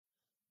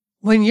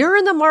When you're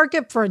in the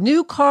market for a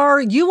new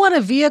car, you want a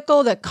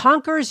vehicle that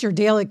conquers your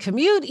daily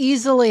commute,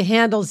 easily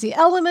handles the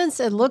elements,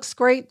 and looks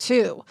great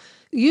too.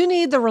 You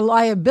need the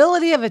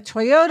reliability of a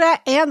Toyota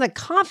and the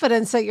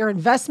confidence that your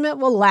investment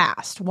will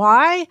last.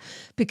 Why?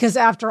 Because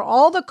after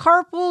all the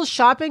carpools,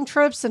 shopping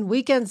trips, and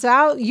weekends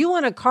out, you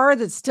want a car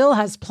that still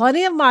has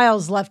plenty of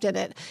miles left in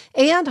it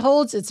and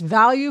holds its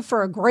value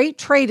for a great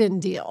trade-in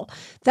deal.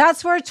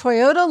 That's where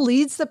Toyota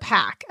leads the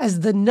pack as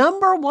the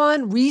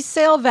 #1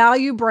 resale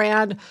value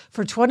brand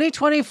for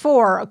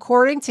 2024,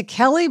 according to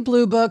Kelley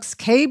Blue Book's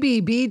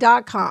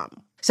KBB.com.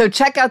 So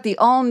check out the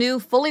all-new,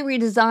 fully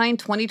redesigned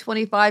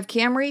 2025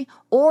 Camry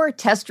or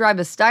test drive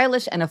a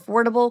stylish and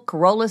affordable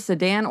Corolla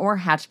sedan or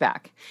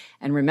hatchback.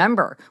 And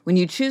remember, when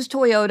you choose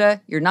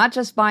Toyota, you're not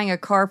just buying a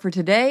car for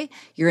today,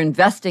 you're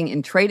investing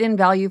in trade-in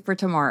value for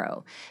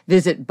tomorrow.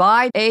 Visit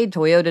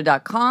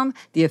buyatoyota.com,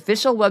 the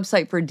official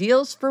website for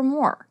deals, for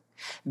more.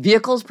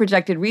 Vehicles'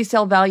 projected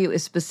resale value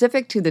is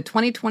specific to the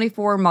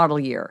 2024 model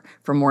year.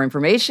 For more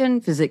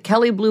information, visit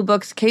Kelley Blue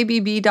Book's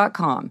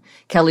KBB.com.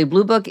 Kelley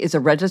Blue Book is a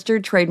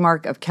registered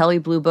trademark of Kelley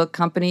Blue Book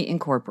Company,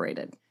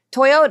 Incorporated.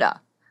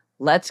 Toyota.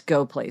 Let's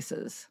go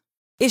places.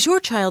 Is your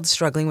child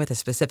struggling with a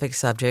specific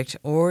subject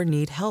or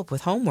need help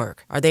with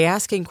homework? Are they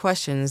asking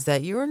questions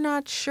that you're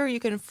not sure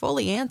you can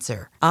fully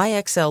answer?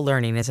 IXL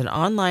Learning is an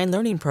online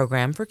learning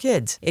program for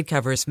kids. It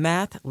covers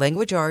math,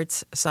 language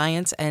arts,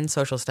 science, and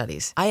social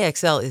studies.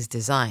 IXL is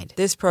designed.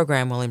 This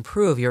program will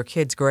improve your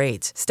kids'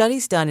 grades.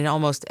 Studies done in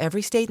almost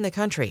every state in the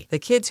country. The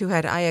kids who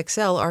had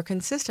IXL are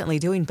consistently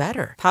doing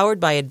better. Powered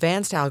by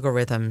advanced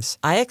algorithms,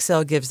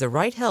 IXL gives the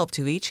right help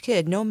to each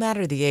kid no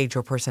matter the age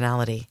or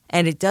personality.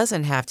 And it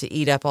doesn't have to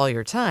eat up all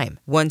your time.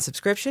 One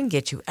subscription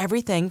gets you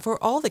everything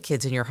for all the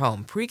kids in your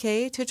home,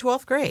 pre-K to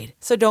 12th grade.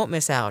 So don't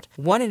miss out.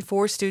 1 in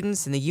 4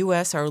 students in the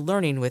U.S. are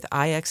learning with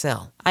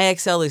IXL.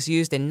 IXL is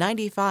used in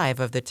 95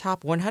 of the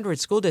top 100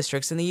 school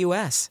districts in the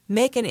U.S.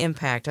 Make an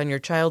impact on your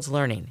child's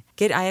learning.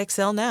 Get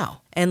IXL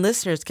now. And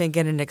listeners can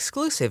get an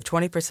exclusive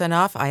 20%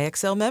 off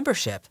IXL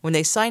membership when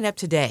they sign up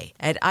today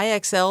at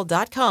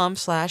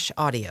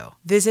IXL.com/audio.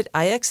 Visit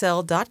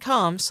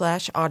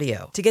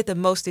IXL.com/audio to get the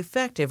most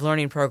effective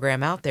learning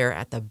program out there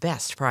at the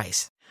best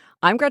price.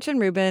 I'm Gretchen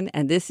Rubin,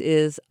 and this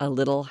is A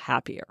Little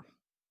Happier.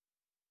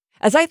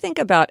 As I think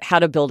about how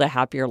to build a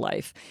happier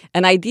life,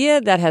 an idea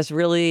that has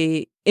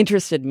really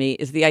interested me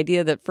is the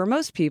idea that for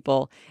most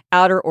people,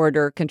 outer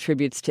order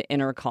contributes to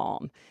inner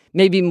calm,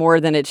 maybe more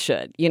than it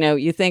should. You know,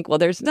 you think, well,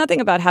 there's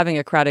nothing about having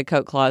a crowded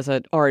coat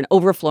closet or an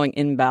overflowing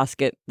in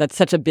basket that's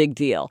such a big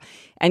deal.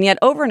 And yet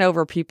over and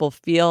over, people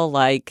feel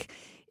like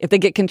if they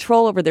get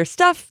control over their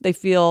stuff, they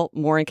feel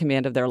more in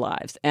command of their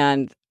lives.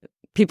 And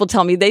people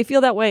tell me they feel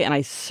that way, and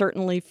I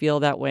certainly feel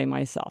that way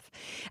myself.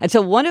 And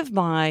so one of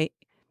my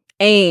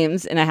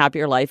aims in a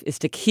happier life is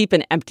to keep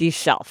an empty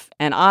shelf.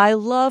 And I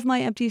love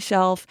my empty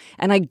shelf,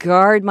 and I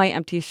guard my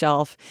empty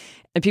shelf.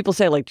 And people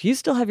say, like, do you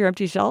still have your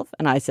empty shelf?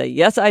 And I say,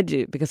 yes, I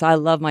do, because I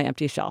love my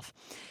empty shelf.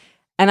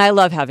 And I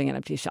love having an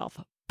empty shelf.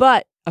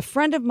 But a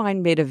friend of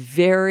mine made a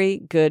very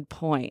good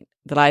point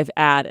that I've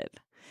added.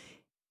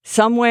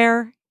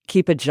 Somewhere,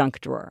 keep a junk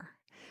drawer.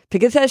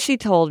 Because as she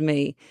told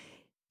me,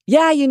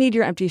 yeah, you need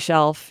your empty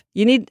shelf.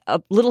 You need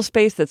a little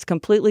space that's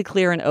completely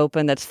clear and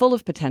open, that's full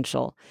of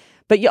potential.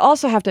 But you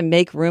also have to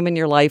make room in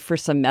your life for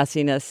some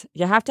messiness.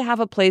 You have to have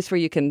a place where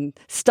you can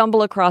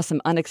stumble across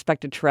some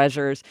unexpected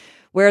treasures,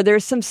 where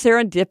there's some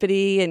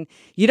serendipity and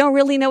you don't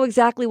really know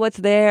exactly what's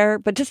there,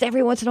 but just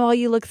every once in a while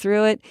you look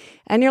through it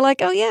and you're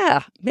like, oh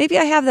yeah, maybe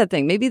I have that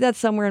thing. Maybe that's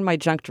somewhere in my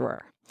junk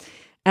drawer.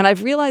 And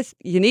I've realized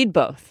you need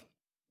both.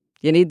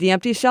 You need the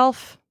empty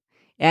shelf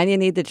and you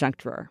need the junk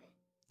drawer.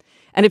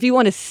 And if you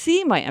want to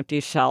see my empty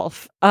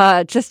shelf,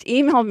 just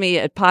email me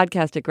at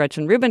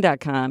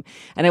podcast@GretchenRubin.com,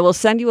 and I will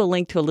send you a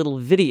link to a little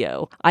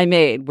video I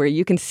made where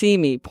you can see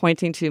me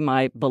pointing to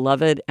my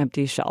beloved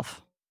empty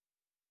shelf.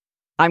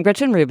 I'm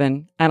Gretchen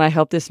Rubin, and I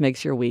hope this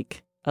makes your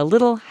week a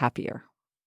little happier.